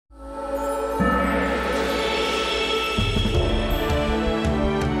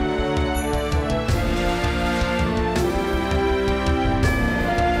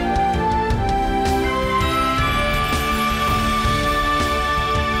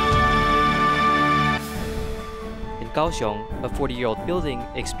Kaohsiung, a 40-year-old building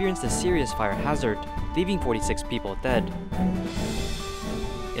experienced a serious fire hazard, leaving 46 people dead.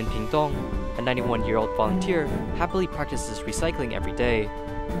 In Pingtung, a 91-year-old volunteer happily practices recycling every day.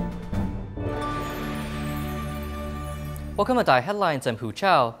 Welcome to DaAi Headlines, I'm Hu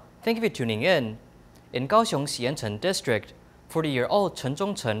Chiao. Thank you for tuning in. In Kaohsiung's Yancheng district, 40-year-old城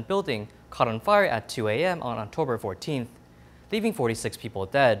中城building caught on fire at 2 a.m. on October 14th, leaving 46 people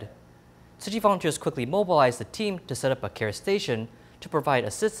dead. Tzu Chi volunteers quickly mobilized the team to set up a care station to provide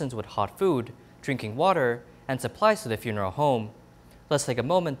assistance with hot food, drinking water, and supplies to the funeral home. Let's take a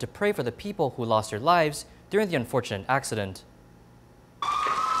moment to pray for the people who lost their lives during the unfortunate accident.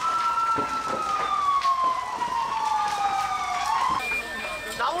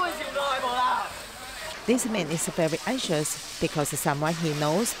 This man is very anxious because someone he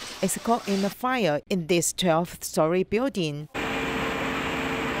knows is caught in a fire in this 12-story building.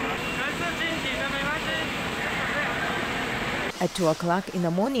 At 2 o'clock in the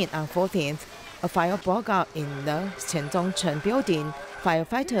morning on 14th, a fire broke out in the Chengzhongcheng building.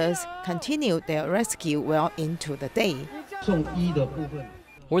 Firefighters continued their rescue well into the day.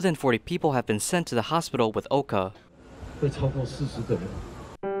 More than 40 people have been sent to the hospital with OCA. The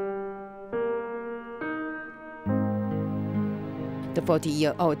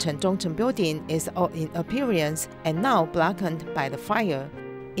 40-year-old Chengzhongcheng building is old in appearance and now blackened by the fire.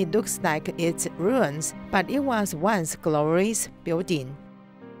 It looks like it's ruins, but it was once a glorious building.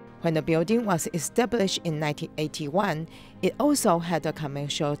 When the building was established in 1981, it also had a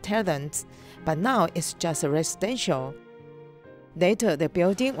commercial tenants, but now it's just residential. Later, the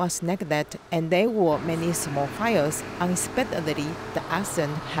building was neglected and there were many small fires. Unexpectedly, the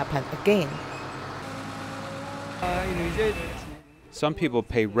accident happened again. Some people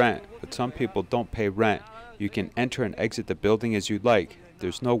pay rent, but some people don't pay rent. You can enter and exit the building as you like.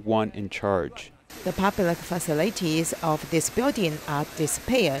 There's no one in charge. The public facilities of this building are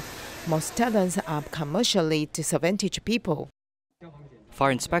disappeared. Most tenants are commercially disadvantaged people. Fire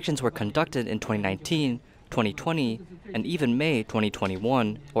inspections were conducted in 2019, 2020, and even May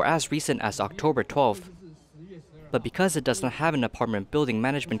 2021, or as recent as October 12th. But because it does not have an apartment building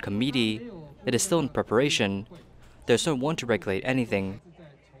management committee, it is still in preparation. There's no one to regulate anything.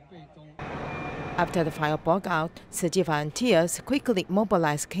 After the fire broke out, Tzu Chi volunteers quickly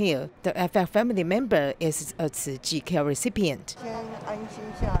mobilized care. The affected family member is a Tzu Chi care recipient.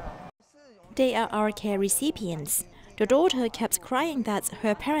 They are our care recipients. The daughter kept crying that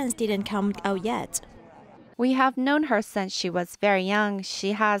her parents didn't come out yet. We have known her since she was very young.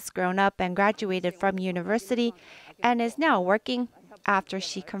 She has grown up and graduated from university and is now working. After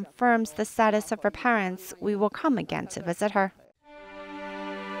she confirms the status of her parents, we will come again to visit her.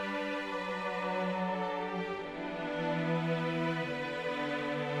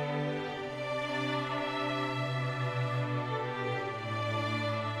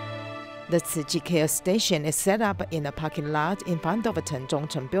 The Tzu Chi care station is set up in a parking lot in front of the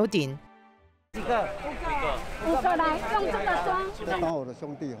Chengzhongcheng building. The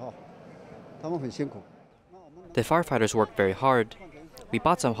firefighters work very hard. We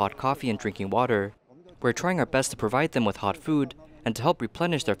bought some hot coffee and drinking water. We're trying our best to provide them with hot food and to help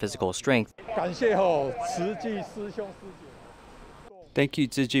replenish their physical strength. Thank you,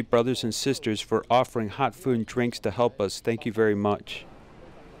 Tzu Chi brothers and sisters, for offering hot food and drinks to help us. Thank you very much.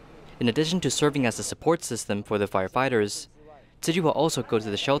 In addition to serving as a support system for the firefighters, Tzu Chi will also go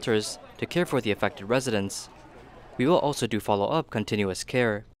to the shelters to care for the affected residents. We will also do follow-up continuous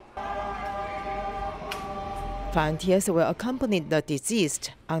care. Volunteers will accompany the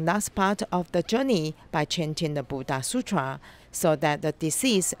deceased on last part of the journey by chanting the Buddha Sutra so that the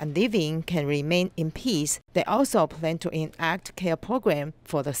deceased and living can remain in peace. They also plan to enact care program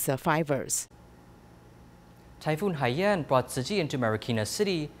for the survivors. Typhoon Haiyan brought Tzu Chi into Marikina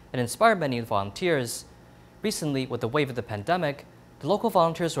City and inspired many volunteers. Recently, with the wave of the pandemic, the local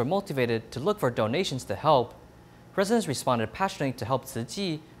volunteers were motivated to look for donations to help. Residents responded passionately to help Tzu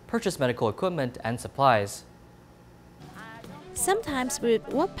Chi purchase medical equipment and supplies. Sometimes we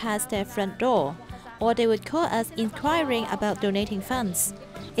would walk past their front door, or they would call us inquiring about donating funds.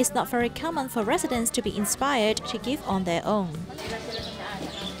 It's not very common for residents to be inspired to give on their own.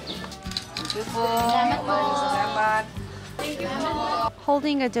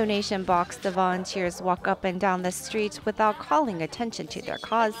 Holding a donation box, the volunteers walk up and down the street without calling attention to their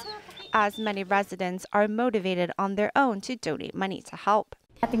cause, as many residents are motivated on their own to donate money to help.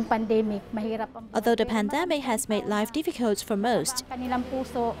 Although the pandemic has made life difficult for most,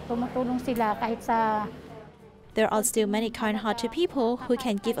 there are still many kind-hearted people who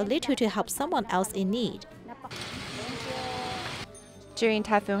can give a little to help someone else in need. During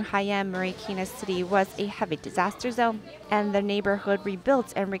Typhoon Haiyan, Marikina City was a heavy disaster zone, and the neighborhood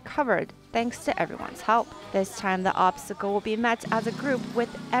rebuilt and recovered thanks to everyone's help. This time, the obstacle will be met as a group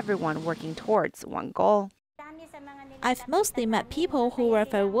with everyone working towards one goal. I've mostly met people who were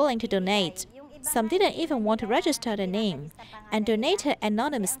very willing to donate. Some didn't even want to register their name and donated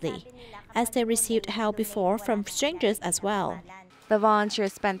anonymously, as they received help before from strangers as well. The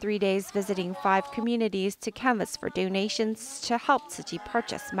volunteers spent 3 days visiting 5 communities to canvass for donations to help Tzu Chi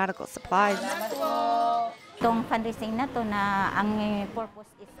purchase medical supplies.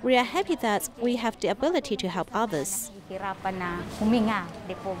 We are happy that we have the ability to help others.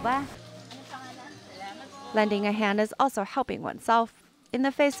 Lending a hand is also helping oneself. In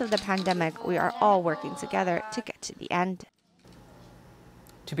the face of the pandemic, we are all working together to get to the end.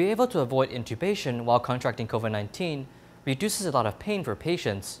 To be able to avoid intubation while contracting COVID-19 reduces a lot of pain for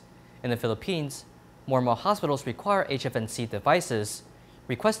patients. In the Philippines, more and more hospitals require HFNC devices,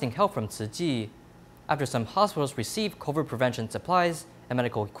 requesting help from Tzu Chi. After some hospitals receive COVID prevention supplies and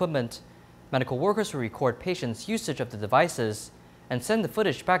medical equipment, medical workers will record patients' usage of the devices and send the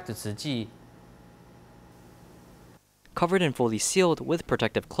footage back to Tzu Chi. Covered and fully sealed with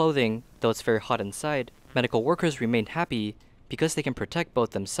protective clothing, though it's very hot inside, medical workers remain happy because they can protect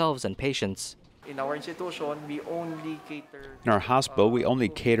both themselves and patients. In our institution, In our hospital, we only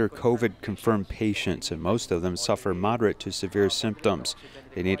cater COVID-confirmed patients, and most of them suffer moderate to severe symptoms.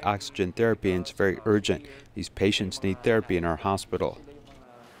 They need oxygen therapy, and it's very urgent. These patients need therapy in our hospital.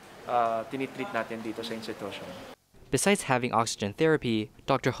 tinitreat natin dito sa institution. Besides having oxygen therapy,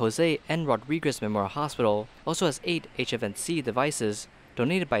 Dr. Jose N. Rodriguez Memorial Hospital also has 8 HFNC devices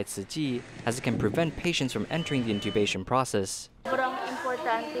donated by Tzu Chi, as it can prevent patients from entering the intubation process.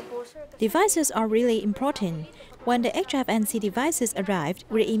 Devices are really important. When the HFNC devices arrived,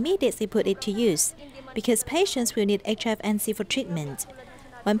 we immediately put it to use, because patients will need HFNC for treatment.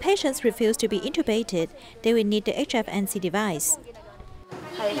 When patients refuse to be intubated, they will need the HFNC device.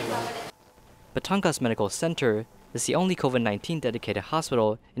 Batangas Medical Center is the only COVID-19 dedicated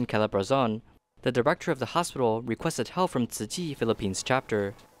hospital in Calabarzon. The director of the hospital requested help from Tzu Chi Philippines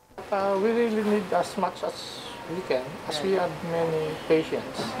chapter. We really need as much as we can, as we have many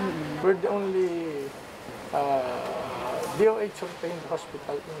patients. We're the only DOH-contained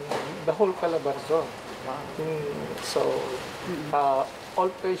hospital in the whole Calabarzon. So all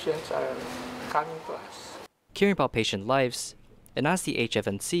patients are coming to us. Caring about patient lives, and as the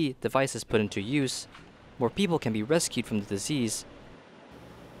HFNC device is put into use, more people can be rescued from the disease.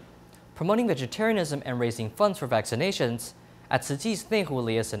 Promoting vegetarianism and raising funds for vaccinations, at Tzu Chi's Neihu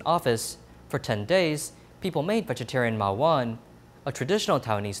Liaison office, for 10 days, people made vegetarian Ba-wan, a traditional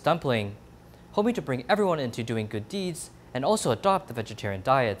Taiwanese dumpling, hoping to bring everyone into doing good deeds and also adopt the vegetarian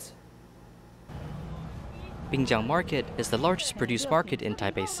diet. Pingtung Market is the largest produce market in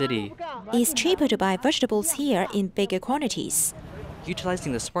Taipei City. It's cheaper to buy vegetables here in bigger quantities.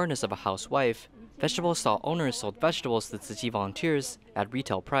 Utilizing the smartness of a housewife, vegetable stall owners sold vegetables to Tzu Chi volunteers at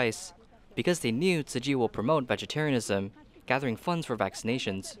retail price, because they knew Tzu Chi will promote vegetarianism, gathering funds for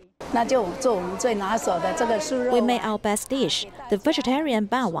vaccinations. We made our best dish, the vegetarian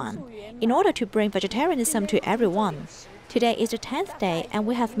Ba-wan, in order to bring vegetarianism to everyone. Today is the 10th day, and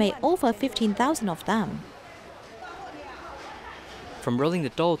we have made over 15,000 of them. From rolling the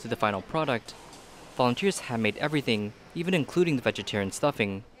dough to the final product, volunteers have made everything, even including the vegetarian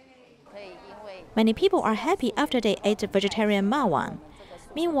stuffing. Many people are happy after they ate the vegetarian Ba-wan.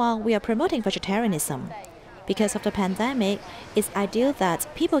 Meanwhile, we are promoting vegetarianism. Because of the pandemic, it's ideal that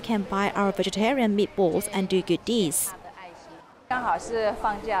people can buy our vegetarian meatballs and do good deeds.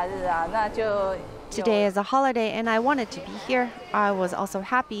 Today is a holiday and I wanted to be here. I was also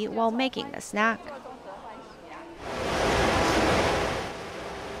happy while making the snack.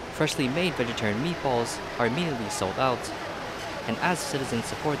 Freshly made vegetarian meatballs are immediately sold out. And as citizens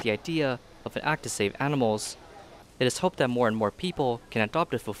support the idea of an act to save animals, it is hoped that more and more people can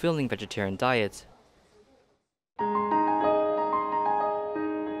adopt a fulfilling vegetarian diet.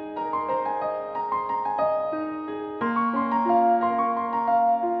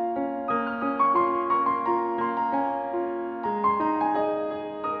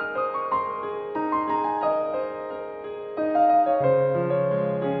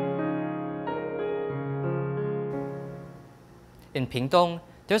 In Pingtung,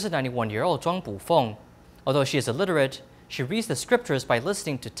 there's a 91-year-old Zhuang Bufeng. Although she is illiterate, she reads the scriptures by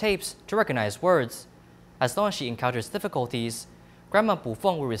listening to tapes to recognize words. As long as she encounters difficulties, Grandma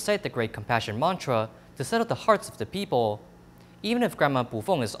Bufeng will recite the Great Compassion mantra to settle the hearts of the people. Even if Grandma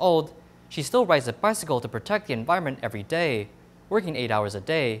Bufeng is old, she still rides a bicycle to protect the environment every day, working 8 hours a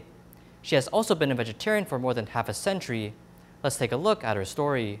day. She has also been a vegetarian for more than half a century. Let's take a look at her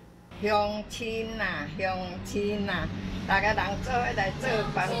story.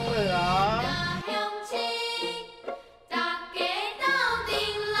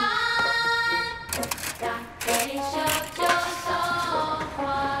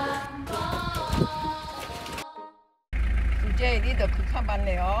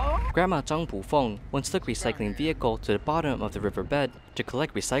 Grandma Zhang Pufeng once took recycling vehicle to the bottom of the riverbed to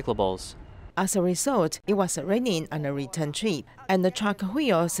collect recyclables. As a result, it was raining on a return trip, and the truck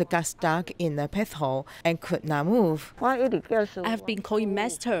wheels got stuck in the path hole and could not move. I have been calling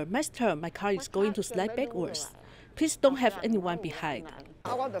Master. Master, my car is going to slide backwards. Please don't have anyone behind.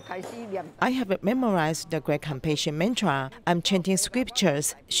 I have memorized the Great Compassion mantra. I'm chanting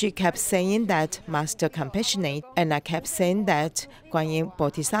scriptures. She kept saying that Master compassionate, and I kept saying that Guanyin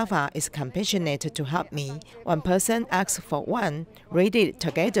Bodhisattva is compassionate to help me. One person asked for one, read it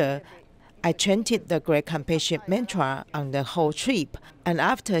together. I chanted the Great Compassion mantra on the whole trip, and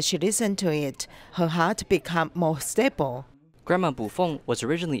after she listened to it, her heart became more stable. Grandma Pufeng was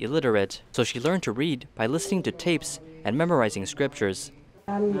originally illiterate, so she learned to read by listening to tapes and memorizing scriptures.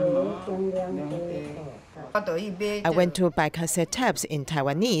 I went to buy cassette tapes in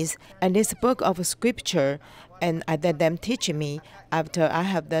Taiwanese and this book of scripture, and I let them teach me. After I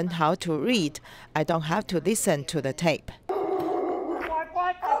have learned how to read, I don't have to listen to the tape.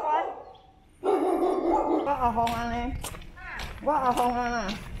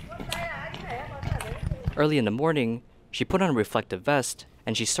 Early in the morning, she put on a reflective vest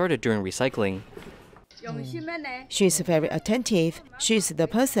and she started doing recycling. She's very attentive. She's the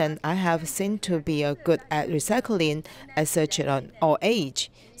person I have seen to be good at recycling at such an old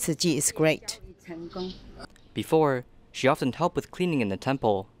age. Tzu Chi is great. Before, she often helped with cleaning in the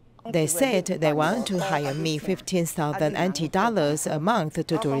temple. They said they want to hire me $15,000 a month to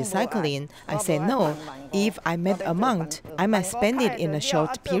do recycling. I said no. If I made a month, I might spend it in a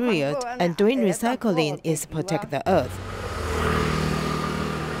short period, and doing recycling is protect the earth.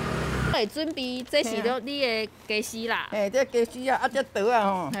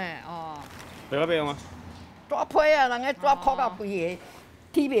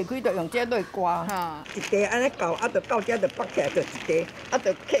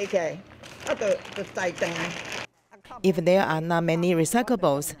 If there are not many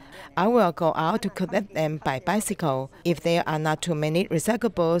recyclables, I will go out to collect them by bicycle. If there are not too many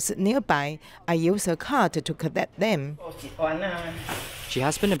recyclables nearby, I use a cart to collect them. She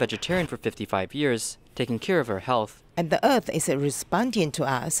has been a vegetarian for 55 years, taking care of her health. And the earth is responding to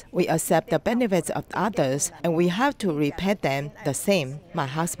us. We accept the benefits of others, and we have to repay them the same. My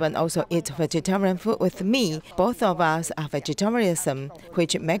husband also eats vegetarian food with me. Both of us are vegetarianism,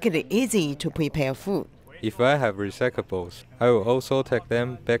 which makes it easy to prepare food. If I have recyclables, I will also take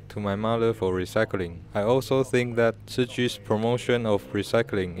them back to my mother for recycling. I also think that Tzu Chi's promotion of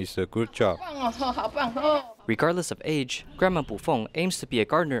recycling is a good job. Regardless of age, Grandma Pufeng aims to be a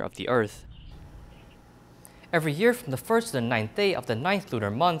gardener of the earth. Every year from the 1st to the 9th day of the 9th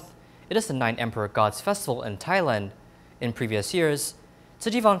lunar month, it is the 9 Emperor Gods Festival in Thailand. In previous years,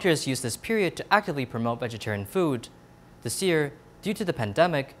 Tzu Chi volunteers used this period to actively promote vegetarian food. This year, due to the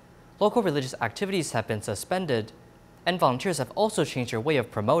pandemic, local religious activities have been suspended, and volunteers have also changed their way of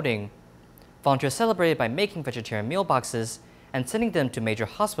promoting. Volunteers celebrated by making vegetarian meal boxes and sending them to major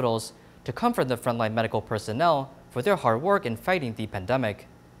hospitals to comfort the frontline medical personnel for their hard work in fighting the pandemic.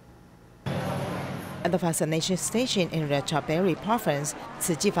 At the vaccination station in Ratchaburi province,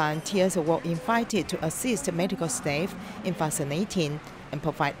 Tzu Chi volunteers were invited to assist medical staff in vaccinating and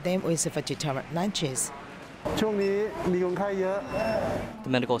provide them with vegetarian lunches. The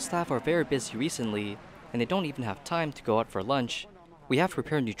medical staff are very busy recently, and they don't even have time to go out for lunch. We have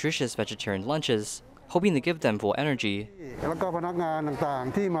prepared nutritious vegetarian lunches, hoping to give them full energy.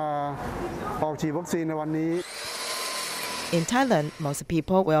 In Thailand, most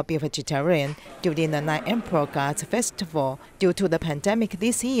people will be vegetarian during the 9 Emperor Gods Festival. Due to the pandemic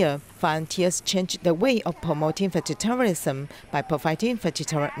this year, volunteers changed the way of promoting vegetarianism by providing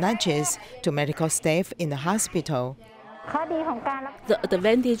vegetarian lunches to medical staff in the hospital. The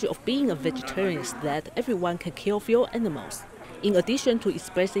advantage of being a vegetarian is that everyone can kill few animals. In addition to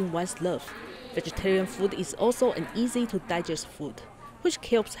expressing one's love, vegetarian food is also an easy-to-digest food, which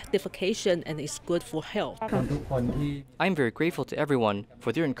helps defecation and is good for health. I am very grateful to everyone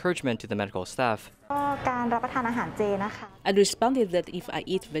for their encouragement to the medical staff. I responded that if I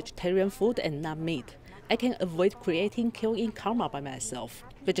eat vegetarian food and not meat, I can avoid creating killing karma by myself.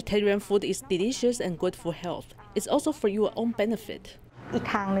 Vegetarian food is delicious and good for health. It's also for your own benefit.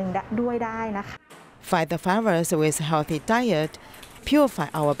 Fight the virus with healthy diet, purify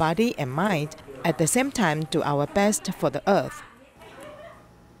our body and mind, at the same time do our best for the earth.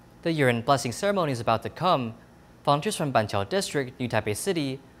 The year-end blessing ceremony is about to come. Volunteers from Banqiao District, New Taipei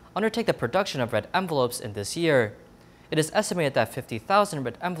City, undertake the production of red envelopes in this year. It is estimated that 50,000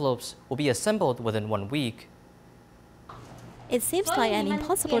 red envelopes will be assembled within 1 week. It seems like an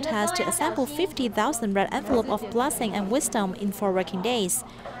impossible task to assemble 50,000 red envelopes of blessing and wisdom in 4 working days,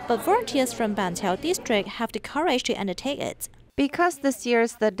 but volunteers from Banqiao District have the courage to undertake it. Because this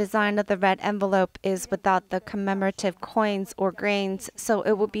year's the design of the red envelope is without the commemorative coins or grains, so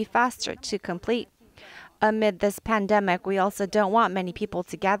it will be faster to complete. Amid this pandemic, we also don't want many people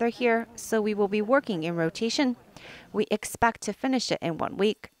to gather here, so we will be working in rotation. We expect to finish it in 1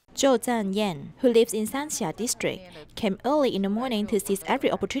 week. Zhou Zhanyan, who lives in Sanxia District, came early in the morning to seize every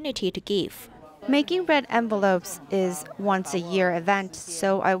opportunity to give. Making red envelopes is once-a-year event,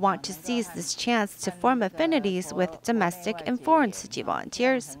 so I want to seize this chance to form affinities with domestic and foreign Tzu Chi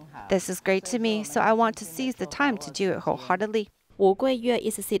volunteers. This is great to me, so I want to seize the time to do it wholeheartedly. Wu Guiyue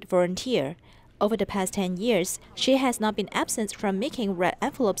is a seed volunteer. Over the past 10 years, she has not been absent from making red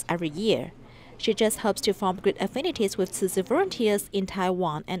envelopes every year. She just hopes to form good affinities with Tzu Chi volunteers in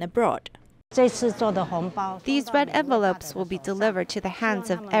Taiwan and abroad. These red envelopes will be delivered to the hands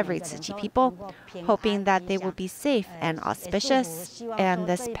of every Tzu Chi people, hoping that they will be safe and auspicious, and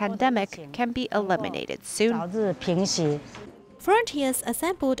this pandemic can be eliminated soon. Volunteers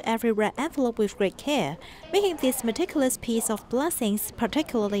assembled every red envelope with great care, making this meticulous piece of blessings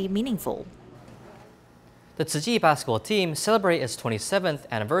particularly meaningful. The Tzu Chi basketball team celebrated its 27th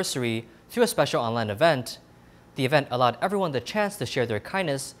anniversary through a special online event. The event allowed everyone the chance to share their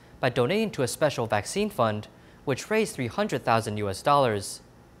kindness by donating to a special vaccine fund, which raised $300,000 US.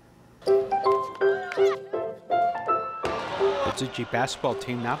 The Tzu Chi basketball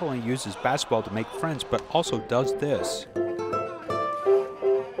team not only uses basketball to make friends, but also does this.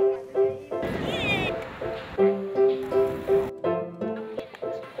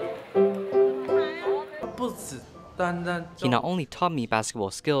 He not only taught me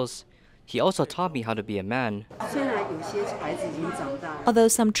basketball skills, he also taught me how to be a man. Although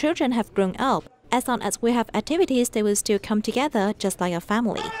some children have grown up, as long as we have activities, they will still come together just like a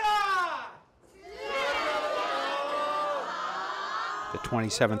family. The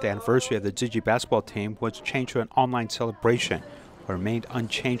 27th anniversary of the Tzu Chi basketball team was changed to an online celebration, but remained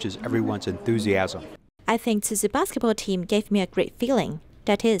unchanged as everyone's enthusiasm. I think Tzu Chi basketball team gave me a great feeling.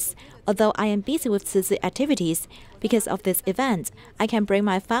 That is, although I am busy with Tzu Chi activities, because of this event, I can bring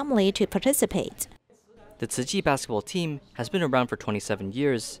my family to participate. The Tzu Chi basketball team has been around for 27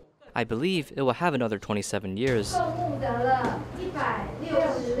 years. I believe it will have another 27 years.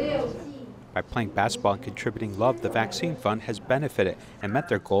 By playing basketball and contributing love, the vaccine fund has benefited and met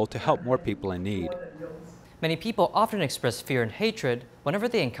their goal to help more people in need. Many people often express fear and hatred whenever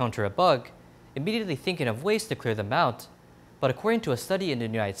they encounter a bug, immediately thinking of ways to clear them out. But according to a study in the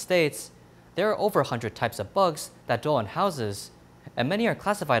United States, there are over 100 types of bugs that dwell in houses, and many are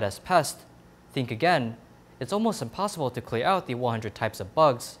classified as pests. Think again, it's almost impossible to clear out the 100 types of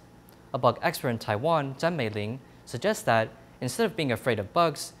bugs. A bug expert in Taiwan, Zhan suggests that instead of being afraid of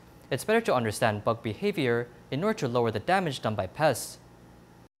bugs, it's better to understand bug behavior in order to lower the damage done by pests.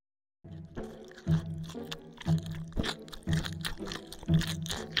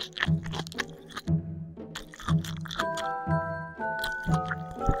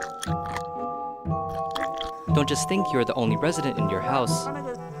 Don't just think you're the only resident in your house.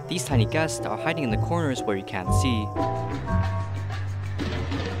 These tiny guests are hiding in the corners where you can't see.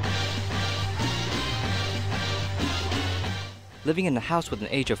 Living in a house with an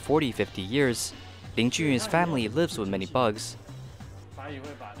age of 40-50 years, Ling Junyu's family lives with many bugs.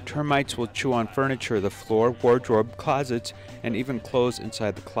 Termites will chew on furniture, the floor, wardrobe, closets, and even clothes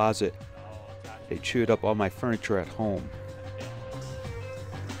inside the closet. They chewed up all my furniture at home.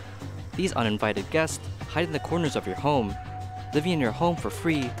 These uninvited guests hide in the corners of your home, living in your home for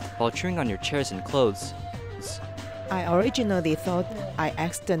free while chewing on your chairs and clothes. I originally thought I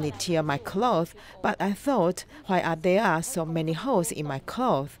accidentally tear my clothes, but I thought, why are there so many holes in my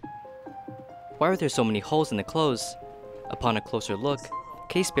clothes? Why are there so many holes in the clothes? Upon a closer look,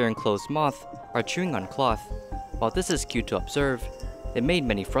 case-bearing clothes moths are chewing on cloth. While this is cute to observe, it made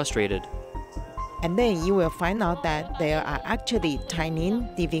many frustrated. And then you will find out that there are actually tiny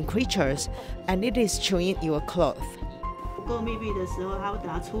living creatures, and it is chewing your clothes.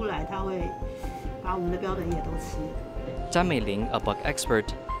 Zhan Meiling, a bug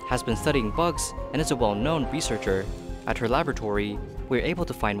expert, has been studying bugs and is a well-known researcher. At her laboratory, we are able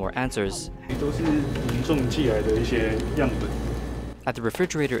to find more answers. At the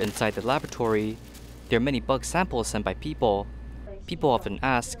refrigerator inside the laboratory, there are many bug samples sent by people. People often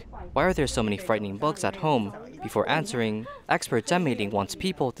ask, Why are there so many frightening bugs at home? Before answering, expert Chen Meiling wants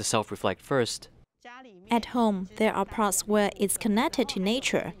people to self-reflect first. At home, there are parts where it's connected to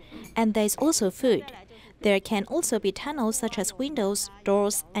nature, and there is also food. There can also be tunnels such as windows,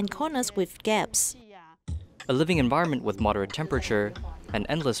 doors, and corners with gaps. A living environment with moderate temperature, an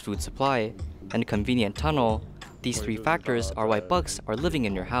endless food supply, and a convenient tunnel, these three factors are why bugs are living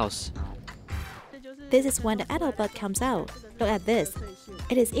in your house. This is when the adult bug comes out. Look at this.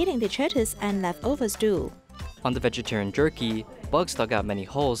 It is eating detritus and leftover stool. On the vegetarian jerky, bugs dug out many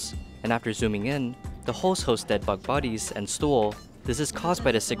holes, and after zooming in, the holes host dead bug bodies and stool. This is caused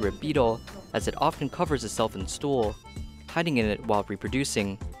by the cigarette beetle, as it often covers itself in stool, hiding in it while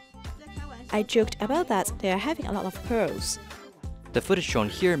reproducing. I joked about that they are having a lot of pearls. The footage shown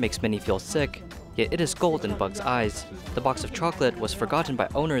here makes many feel sick, yet it is gold in bugs' eyes. The box of chocolate was forgotten by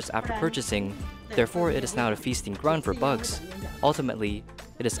owners after purchasing, therefore it is now a feasting ground for bugs. Ultimately,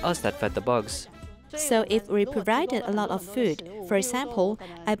 it is us that fed the bugs. So if we provided a lot of food, for example,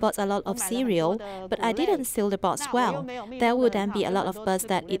 I bought a lot of cereal, but I didn't seal the box well, there would then be a lot of bugs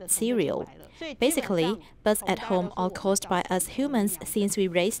that eat cereal. Basically, bugs at home are caused by us humans since we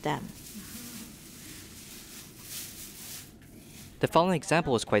raised them. The following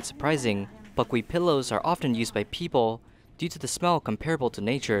example is quite surprising. Buckwheat pillows are often used by people due to the smell comparable to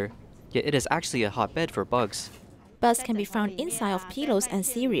nature, yet it is actually a hotbed for bugs. Bugs can be found inside of pillows and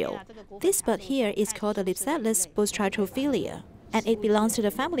cereal. This bug here is called the Lipsalus bostritophilia, and it belongs to the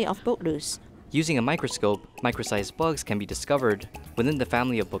family of bootlus. Using a microscope, micro-sized bugs can be discovered within the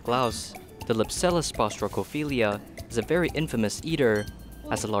family of Booklaus. The Lipsalus bostritophilia is a very infamous eater,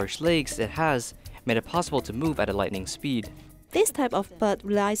 as the large legs it has made it possible to move at a lightning speed. This type of bug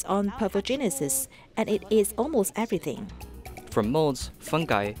relies on pathogenesis, and it eats almost everything. From molds,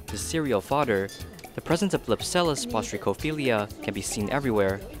 fungi, to cereal fodder, the presence of Lipsalus bostritophilia can be seen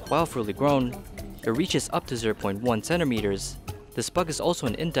everywhere. While fully grown, it reaches up to 0.1 centimeters. This bug is also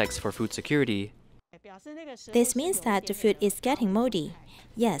an index for food security. This means that the food is getting moldy.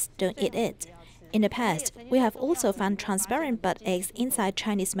 Yes, don't eat it. In the past, we have also found transparent bug eggs inside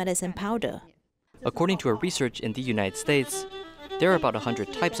Chinese medicine powder. According to a research in the United States, there are about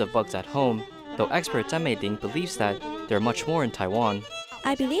 100 types of bugs at home, though expert Chen Meiling believes that there are much more in Taiwan.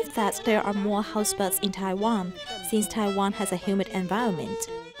 I believe that there are more house bugs in Taiwan, since Taiwan has a humid environment.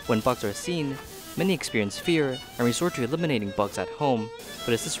 When bugs are seen, many experience fear and resort to eliminating bugs at home.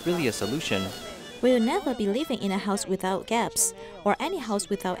 But is this really a solution? We will never be living in a house without gaps, or any house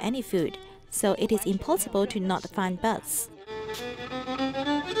without any food, so it is impossible to not find bugs.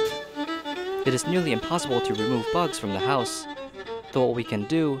 It is nearly impossible to remove bugs from the house, though what we can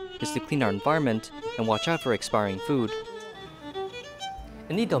do is to clean our environment and watch out for expiring food.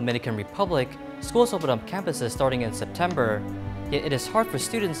 In the Dominican Republic, schools opened up campuses starting in September, yet it is hard for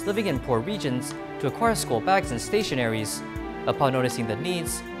students living in poor regions to acquire school bags and stationaries. Upon noticing the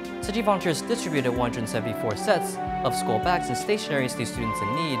needs, Tzu Chi volunteers distributed 174 sets of school bags and stationaries to students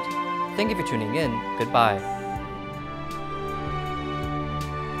in need. Thank you for tuning in. Goodbye.